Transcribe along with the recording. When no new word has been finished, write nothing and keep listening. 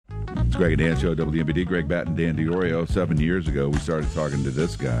It's Greg and Dan Show, WMBD. Greg Batten, Dan Peoria. 7 years ago, we started talking to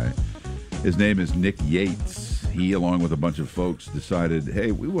this guy. His name is Nick Yates. He, along with a bunch of folks, decided,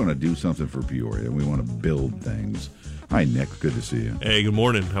 hey, we want to do something for Peoria. We want to build things. Hi, Nick. Good to see you. Hey, good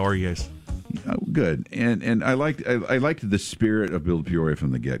morning. How are you guys? Good. And I liked the spirit of Build Peoria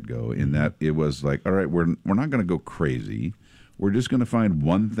from the get-go, in that it was like, all right, we're not going to go crazy. We're just going to find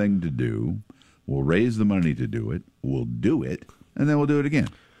one thing to do. We'll raise the money to do it. We'll do it, and then we'll do it again.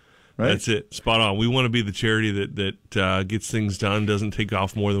 Right? That's it. Spot on. We want to be the charity that gets things done, doesn't take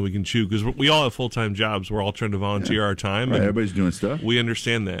off more than we can chew, because we all have full-time jobs. We're all trying to volunteer our time. Right, and everybody's doing stuff. We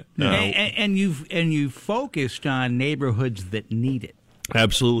understand that. And you've focused on neighborhoods that need it.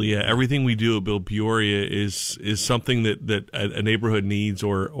 Absolutely, yeah. Everything we do at Build Peoria is something that a neighborhood needs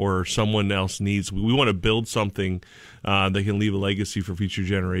or someone else needs. We want to build something that can leave a legacy for future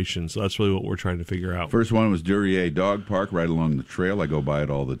generations. So that's really what we're trying to figure out. First one was Peoria Dog Park right along the trail. I go by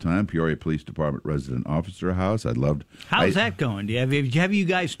it all the time. Peoria Police Department Resident Officer House. How's that going? Have you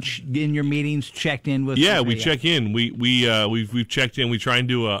guys in your meetings checked in with? Yeah, we check in. We've checked in. We try and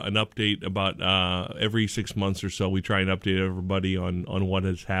do an update about every 6 months or so. We try and update everybody on what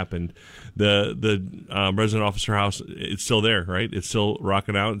has happened. The Resident Officer House, it's still there, right? It's still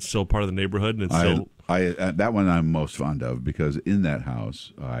rocking out. It's still part of the neighborhood, and it's still. That one I'm most fond of, because in that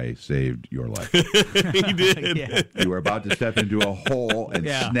house I saved your life. You did. Yeah. You were about to step into a hole and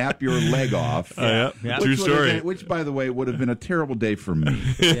snap your leg off. Yeah. True story. Which, by the way, would have been a terrible day for me.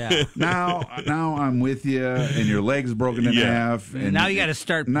 Yeah. Now I'm with you, and your leg's broken in half. And now you got to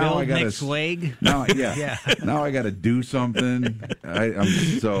start build next leg. Now I got to do something.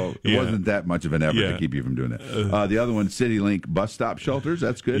 It wasn't that much of an effort to keep you from doing that. The other one, CityLink bus stop shelters.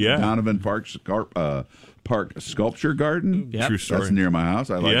 That's good. Yeah. Donovan Park Sculpture Garden. Yep. True story. That's near my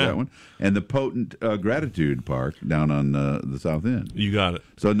house. I like that one. And the Potent Gratitude Park down on the South End. You got it.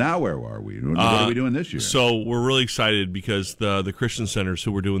 So now where are we? What are we doing this year? So we're really excited because the Christian Centers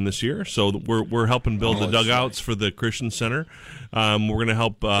who we're doing this year. So we're helping build the dugouts for the Christian Center. We're going to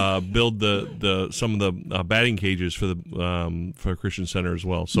help build some of the batting cages for Christian Center as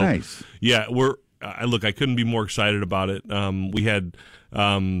well. So nice. Yeah, I couldn't be more excited about it. We had.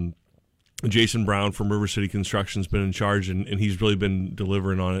 Jason Brown from River City Construction's been in charge, and he's really been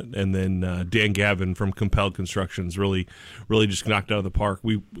delivering on it. And then Dan Gavin from Compelled Construction's really just knocked out of the park.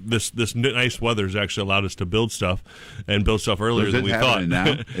 This nice weather has actually allowed us to build stuff earlier than we thought.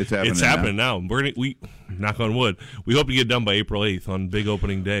 Now? It's happening now. We knock on wood. We hope to get done by April 8th on big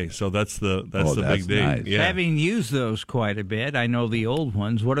opening day. So that's the big day. Nice. Yeah. Having used those quite a bit, I know the old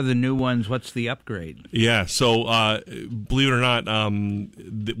ones. What are the new ones? What's the upgrade? Yeah. So believe it or not,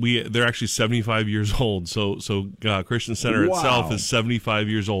 they're actually 75 years old. So Christian Center itself is 75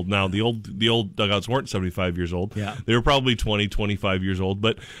 years old. Now the old dugouts weren't 75 years old. Yeah. They were probably 20, 25 years old.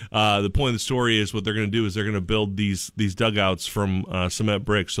 But the point of the story is what they're going to do is they're going to build these dugouts from cement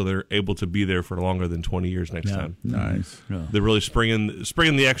bricks, so they're able to be there for longer than 20 years next time. Nice. Yeah. They're really springing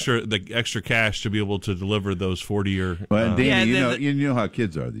the extra cash to be able to deliver those 40-year. Well, Danny, you know how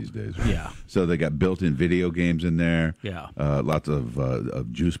kids are these days, right? Yeah. So they got built-in video games in there. Yeah. Lots of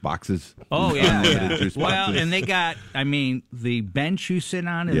juice boxes. Oh, yeah. Unlimited juice boxes. And they got, the bench you sit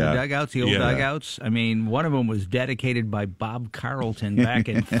on in the dugouts, the old dugouts, one of them was dedicated by Bob Carlton back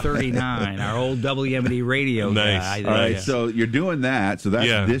in 39, our old WMD radio guy. All right, so you're doing that, so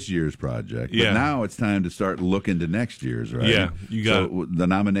that's this year's project. But now it's time to start looking to next year's, right? Yeah, you got it. The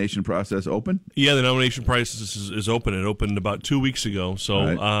nomination process open? Yeah, the nomination process is open. It opened about 2 weeks ago.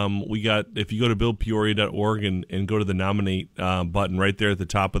 So we got, if you go to buildpeoria.org and go to the nominate button right there at the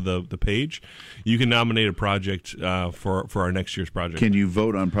top of the page, you can nominate a project for our next year's project. Can you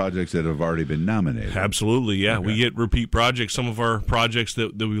vote on projects that have already been nominated? Absolutely, yeah. Okay. We get repeat projects. Some of our projects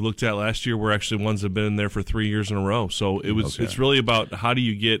that we looked at last year were actually ones that have been in there for 3 years in a row. So it's really about how do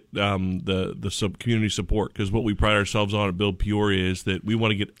you get the community support, because what we pride ourselves on at Build Peoria is that we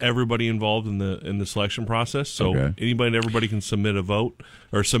want to get everybody involved in the selection process. So anybody and everybody can submit a vote,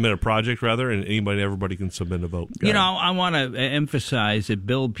 or submit a project rather, and anybody and everybody can submit a vote. I want to emphasize that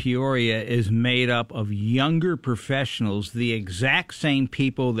Build Peoria is made up of younger professionals, the exact same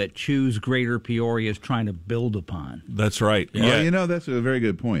people that Choose Greater Peoria is trying to build upon. That's right. Yeah, that's a very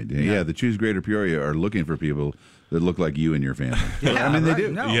good point. Yeah, the Choose Greater Peoria are looking for people that look like you and your family. They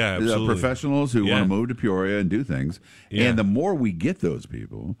do. No. Yeah, absolutely. Professionals who want to move to Peoria and do things. Yeah. And the more we get those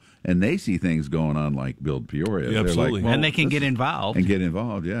people, and they see things going on like Build Peoria, they're absolutely. like, well, and they can get involved.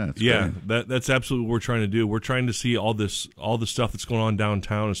 Yeah. That's absolutely what we're trying to do. We're trying to see all the stuff that's going on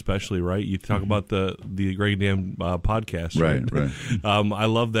downtown, especially especially, right? You talk about the Greg Dam podcast, right? I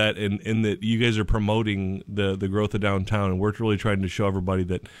love that, and that you guys are promoting the growth of downtown, and we're really trying to show everybody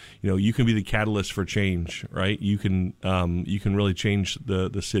that you can be the catalyst for change, right? You can really change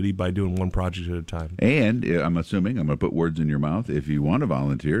the city by doing one project at a time. And I'm assuming I'm going to put words in your mouth. If you want to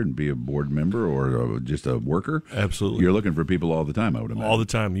volunteer and be a board member or just a worker, absolutely, you're looking for people all the time. I would imagine all the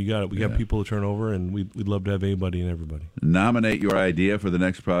time. You got it. We got people to turn over, and we'd love to have anybody and everybody. Nominate your idea for the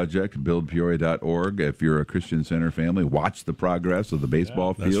next project. BuildPeoria.org. If you're a Christian Center family, watch the progress of the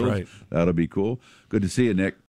baseball field. That's right. That'll be cool. Good to see you, Nick.